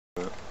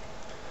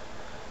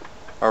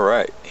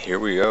Alright, here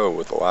we go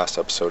with the last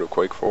episode of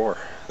Quake 4.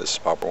 This is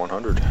Popper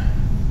 100.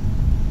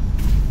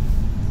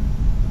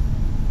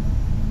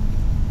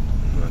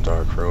 In the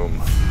dark room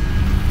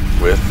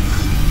with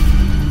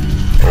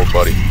old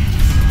buddy.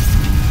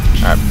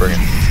 Alright, bring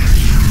it.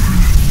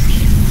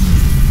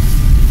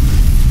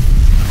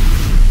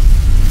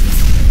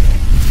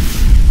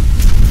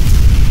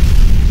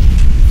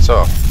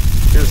 So,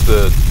 here's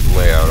the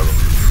layout of him.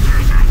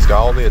 He's got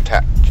all the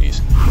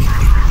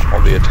all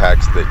the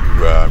attacks that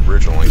you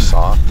originally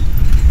saw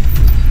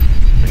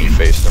when you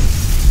faced him.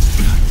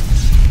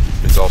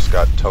 He's also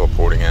got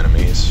teleporting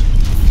enemies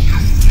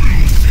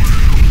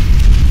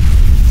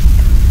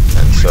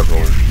and several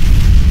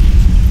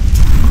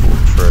cool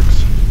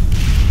tricks.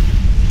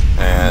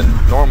 And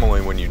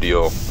normally when you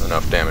deal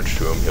enough damage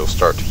to him, he'll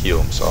start to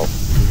heal himself.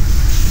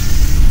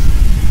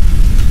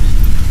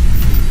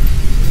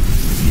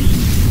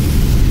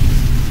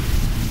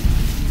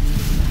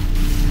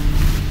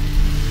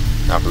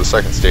 Now for the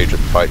second stage of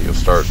the fight, you'll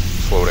start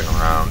floating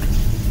around.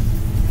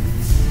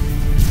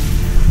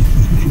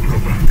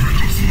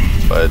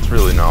 But it's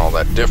really not all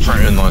that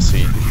different unless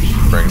he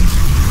brings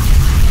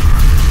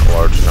a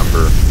large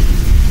number of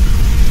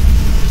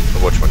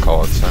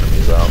whatchamacallits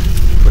enemies out,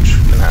 which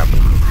can happen.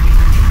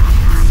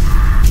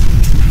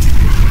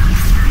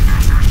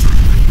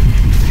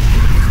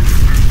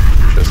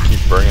 Just keep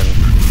bringing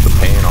the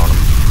pain on him.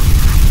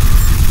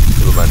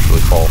 He'll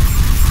eventually fall.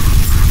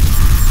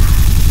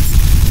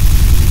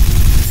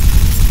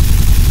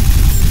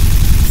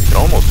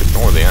 Almost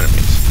ignore the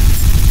enemies.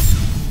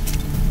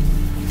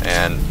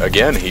 And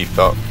again, he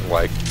felt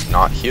like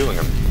not healing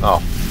him.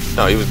 Oh,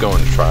 no, he was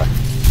going to try.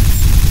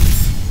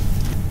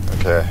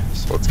 Okay,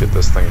 so let's get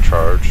this thing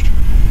charged.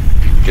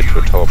 Get to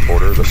a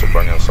teleporter. This will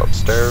bring us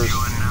upstairs.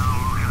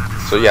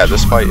 So yeah,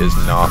 this fight is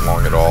not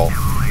long at all.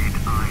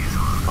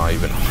 Not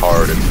even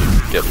hard if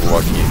you get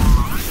lucky.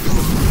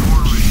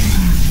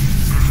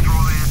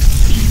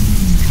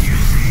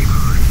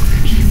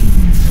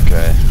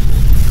 Okay,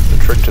 the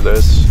trick to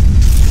this,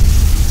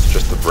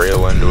 just to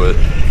rail into it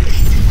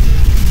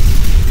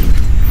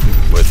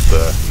with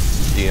the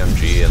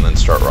DMG and then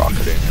start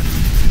rocketing it.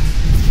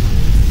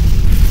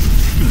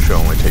 Should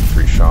only take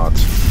 3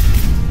 shots.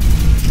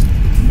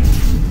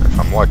 If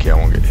I'm lucky, I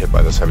won't get hit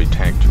by this heavy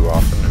tank too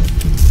often.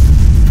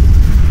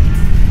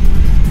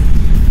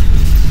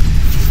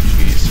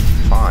 Jeez,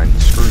 fine.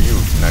 Screw you,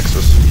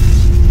 Nexus.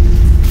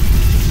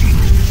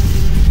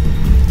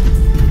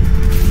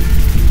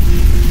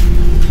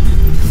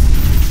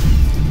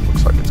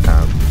 Looks like it's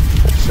kind of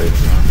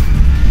saving now.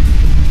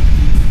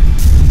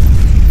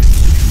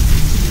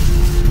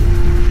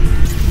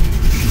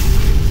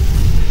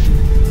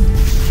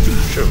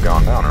 Should have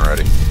gone down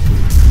already.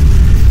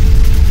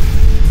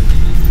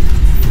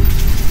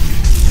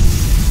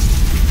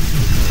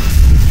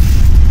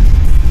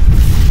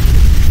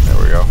 There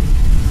we go.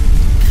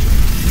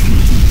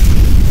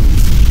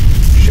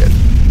 Shit.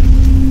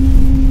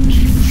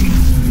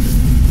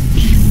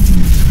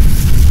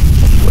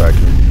 Hopefully I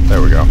can.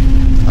 There we go.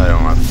 I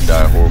don't have to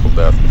die a horrible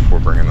death before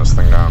bringing this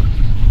thing down.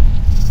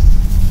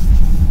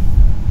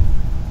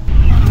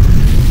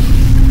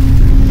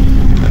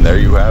 And there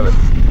you have it.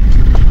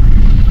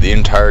 The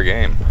entire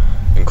game,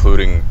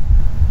 including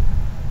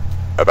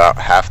about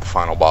half the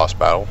final boss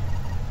battle,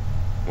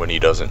 when he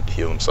doesn't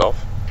heal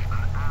himself.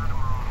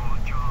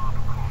 Good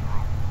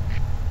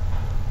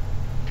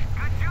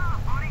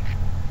job, buddy.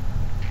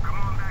 Come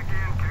on back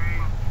in,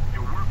 Kane.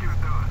 Your work is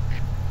done.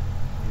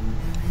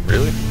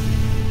 Really?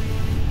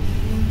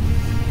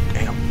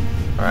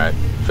 Alright,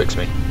 fix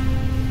me.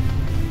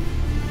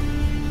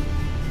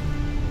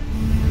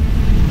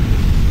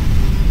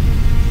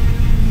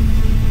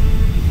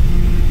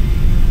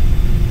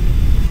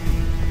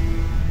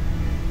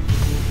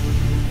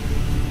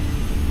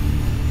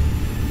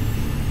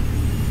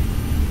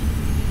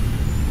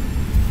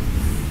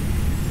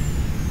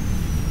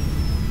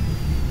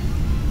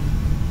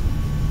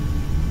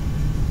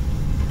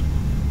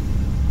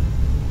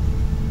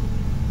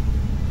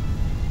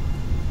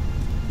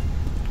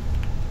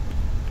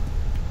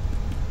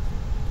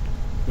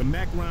 The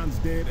Macron's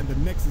dead and the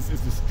Nexus is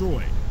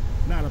destroyed.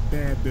 Not a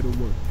bad bit of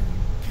work,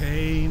 Kane.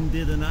 Kane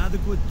did an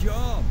adequate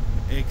job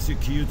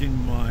executing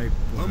my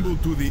plan. Humble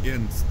to the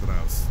end,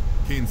 Strauss.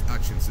 Kane's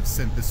actions have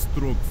sent the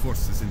Stroke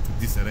forces into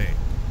disarray.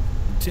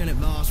 Lieutenant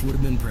Voss would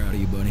have been proud of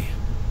you, buddy.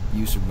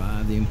 You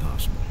survived the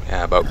impossible.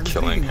 Yeah, about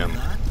killing him.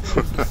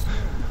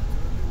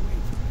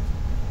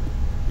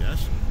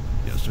 Yes?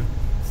 Yes, sir.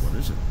 What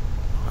is it?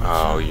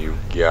 Oh, you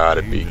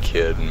gotta be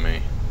kidding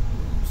me.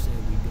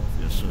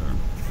 Yes, sir.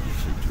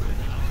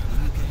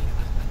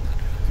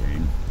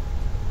 Kane,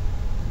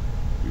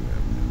 you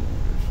have new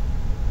orders.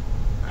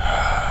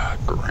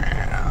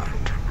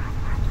 Grand.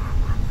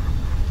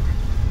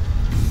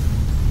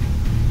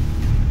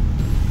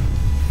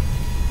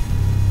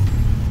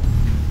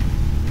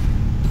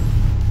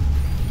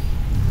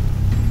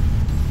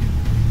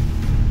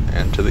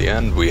 And to the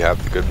end, we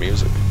have the good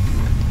music.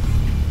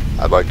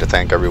 I'd like to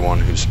thank everyone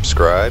who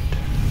subscribed,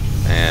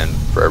 and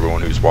for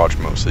everyone who's watched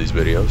most of these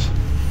videos.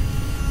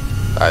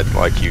 I'd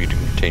like you to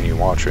continue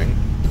watching.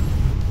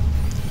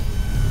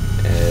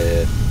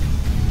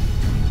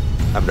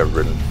 I've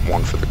never been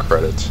one for the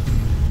credits,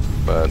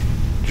 but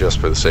just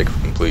for the sake of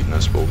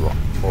completeness, we'll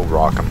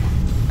rock them.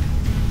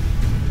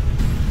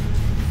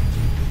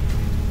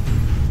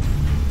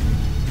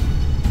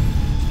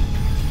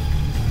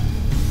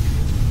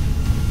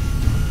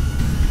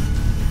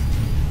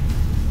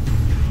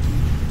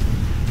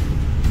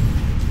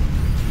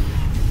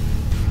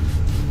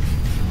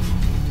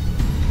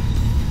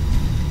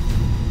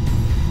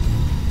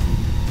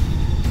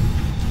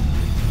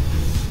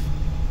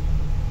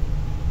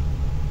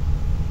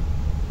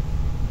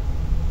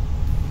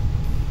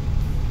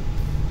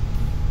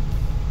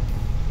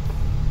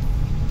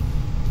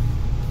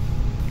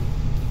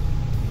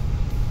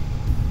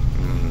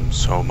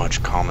 So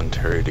much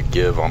commentary to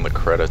give on the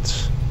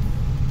credits.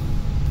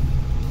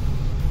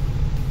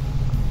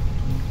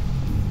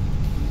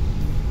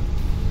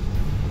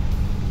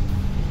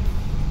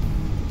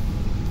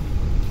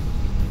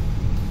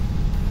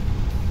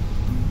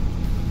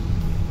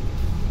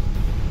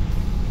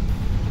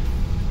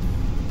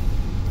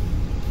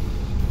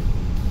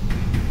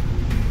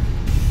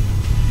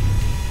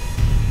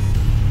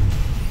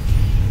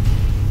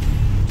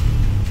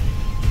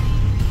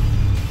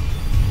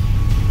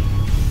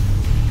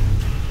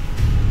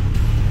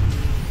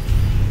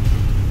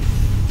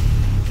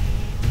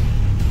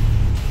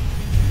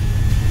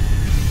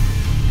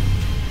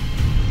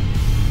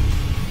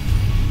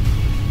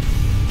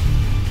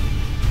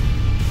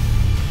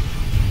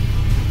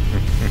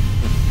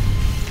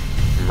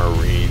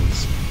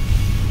 Marines.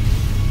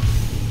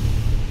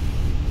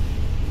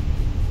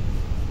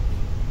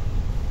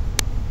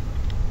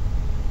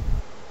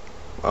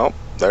 Well,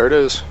 there it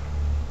is.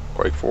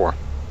 Quake 4.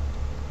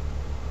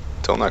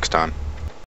 Till next time.